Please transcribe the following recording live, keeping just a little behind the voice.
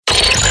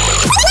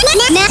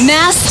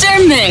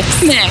MasterMix.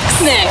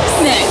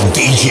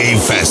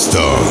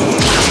 Djfesto.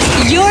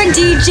 Your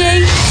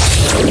DJ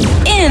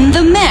in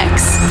the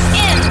mix.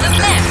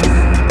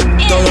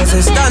 Todos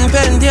están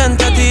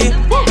pendientes a ti,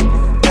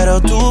 pero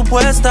tú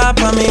puesta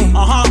pa' mí,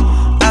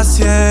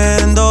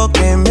 haciendo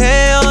que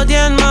me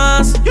odien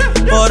más,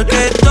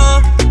 porque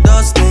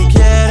todos te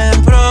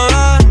quieren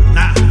probar.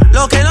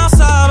 Lo que no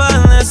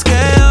saben es que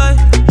hoy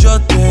yo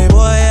te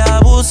voy a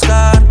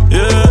buscar.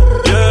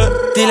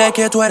 Dile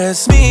que tú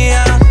eres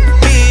mía,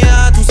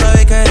 mía, tú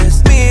sabes que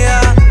eres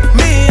mía,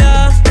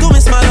 mía. Tú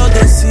misma lo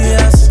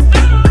decías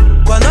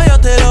cuando yo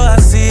te lo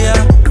hacía.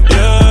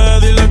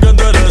 Dile que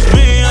tú eres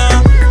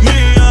mía,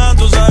 mía,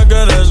 tú sabes que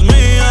eres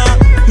mía,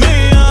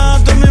 mía.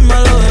 Tú misma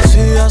lo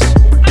decías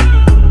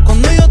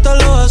cuando yo te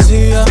lo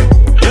hacía.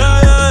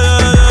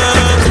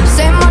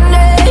 Say my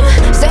name,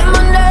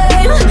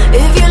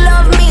 if you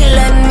love me,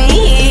 let me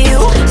hear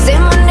you. Say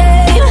my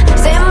name,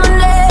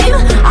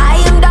 I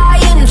am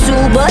dying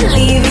to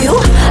believe you.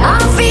 I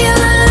feel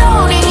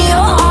alone in your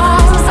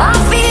arms, I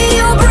feel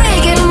you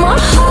breaking my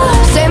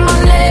heart. Say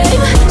my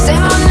name,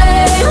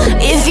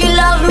 if you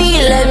love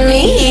me, let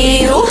me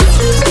hear you.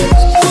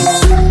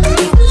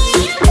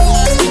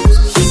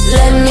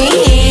 Let me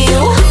hear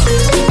you.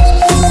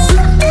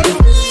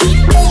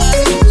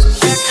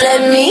 Let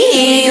me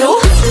hear you.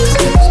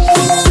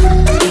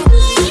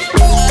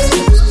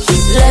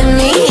 Let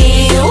me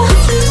hear you.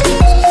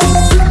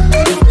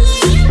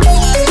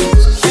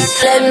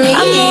 Let me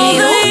I'm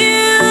hear over you. you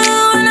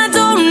and I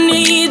don't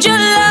need your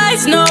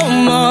lies no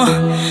more.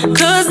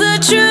 Cause the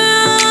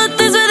truth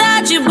is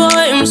without you, boy,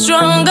 I'm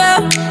stronger.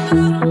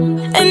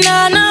 And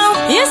I know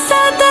you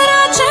said that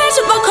I'd change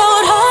up a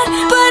cold heart,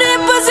 but it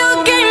was your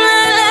game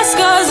that last.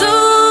 Cause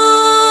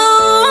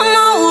ooh, I'm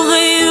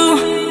over you.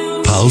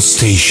 Pulse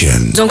Station.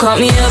 Don't call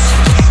me up,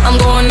 I'm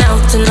going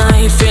out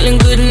tonight. Feeling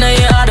good now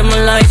you're out of my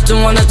life.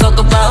 Don't wanna talk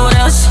about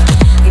us,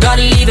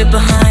 gotta leave it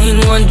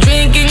behind. One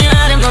drink and you're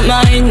out of my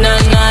mind.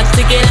 Not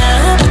to get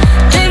up.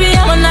 Baby,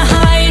 I'm on the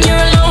high and you're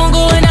alone,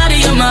 going out of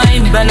your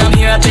mind. But I'm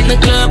here up in the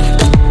club,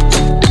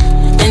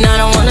 and I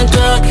don't wanna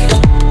talk.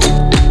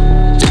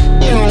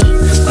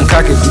 I'm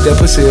cocky, beat that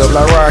pussy up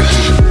like Rocky.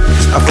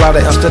 I fly to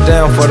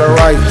Amsterdam for the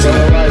right fee.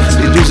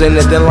 These dudes ain't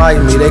nothing like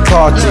me, they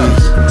caught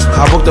these.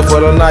 I booked her for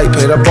the night,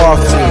 paid a bar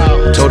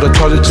fee. Told her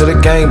to the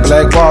game,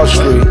 Black Wall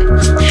Street.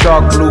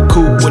 Shark blue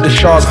coupe with the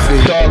shark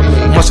feet.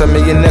 Once a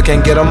millionaire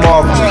can't get them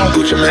off me.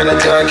 Gucci man, I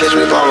can't catch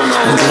me ballin'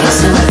 on. We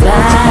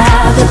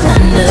survive the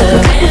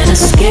thunder and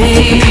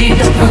escape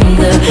the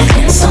hunger.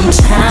 And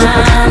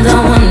sometimes I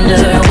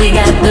wonder we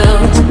got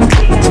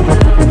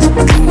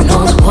who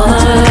knows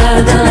what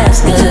they'll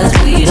ask us.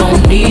 We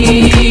don't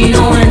need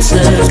no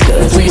answers,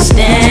 cause we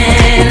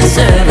stand and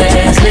serve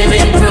as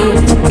living proof.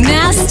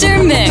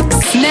 MasterMix.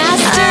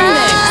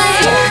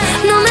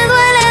 No me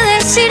duele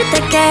decirte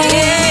que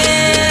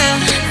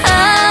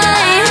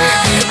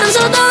I'm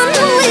so done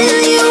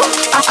with you.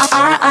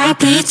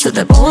 R.I.P. to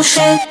the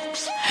bullshit.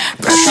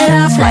 Brush it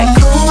off like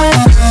Cool Whip.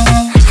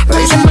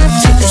 Raise them up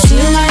to the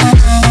ceiling,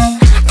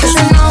 cause I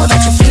know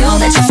that you feel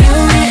me.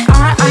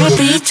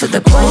 R.I.P. to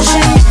the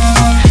bullshit.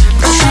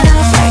 Brush it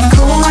off like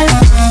Cool Whip.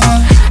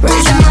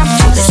 Raise them up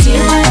to the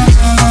ceiling,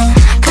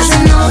 cause I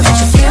know that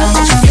you feel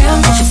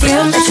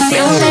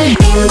me.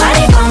 Bing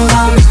body bum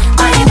bum,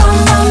 body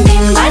bum bum,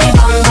 bing body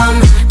bum bum,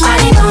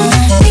 body bum,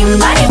 bing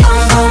body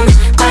bum bum,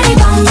 body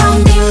bum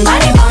bum, bing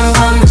body bum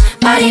bum,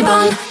 body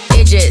bum.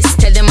 Ages,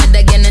 tell them what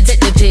they're gonna take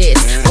the piss.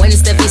 When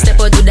Steffi step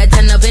out, do that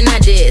turn up in a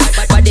diss.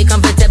 Body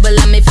comfortable,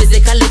 I'm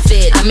physically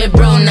fit. I'm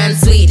brown and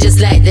sweet, just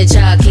like the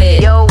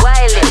chocolate. Yo,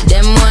 Wiley,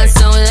 them ones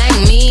sound like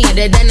me.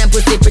 Other than a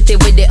pussy pretty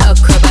with the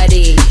okra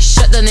body.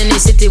 Shut down in the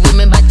city with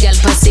me bad girl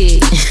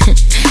pussy.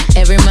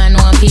 Every man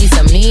want piece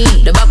of me.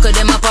 The back of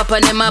them a pop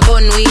and them a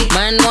bun weed.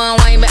 Man want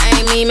wine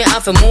behind me, me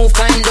have to move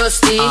kind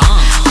dusty.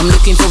 I'm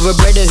looking for a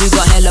brother who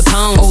got hella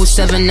pound.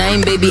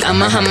 079, baby,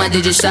 I'm a hammer,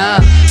 did you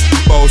stop?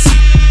 Bossy,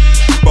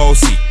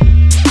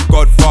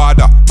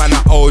 Godfather, man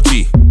a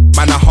OG,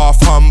 man a half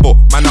humble,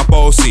 man a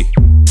bossy.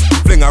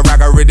 Fling a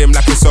rag a rhythm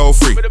like it's all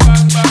free.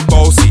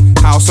 Bossy,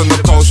 house on the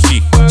coast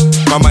G.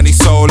 My money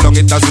so long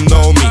it doesn't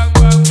know me.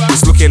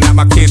 It's looking at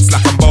my kids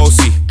like I'm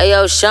bossy. Hey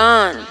yo,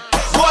 Sean.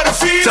 What a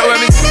feeling. So let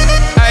me,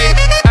 hey.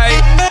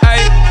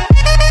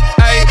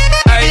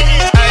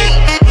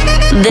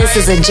 This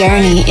is a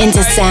journey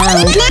into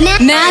sound.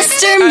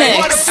 MasterMix.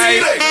 What a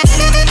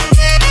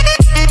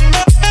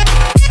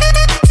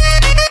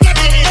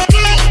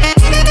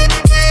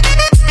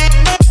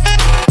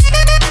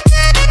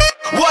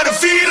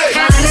feeling.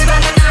 Find a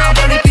spot now,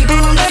 party people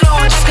on the floor.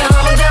 Just come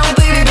on down,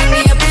 baby, bring me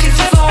up to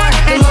 54.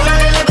 Come on, my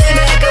little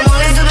baby, come on,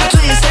 let's do the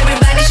twist.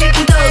 Everybody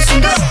shaking toes and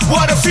go.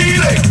 What a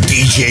feeling.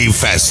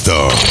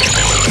 Djfesto.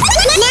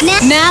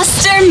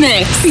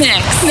 MasterMix.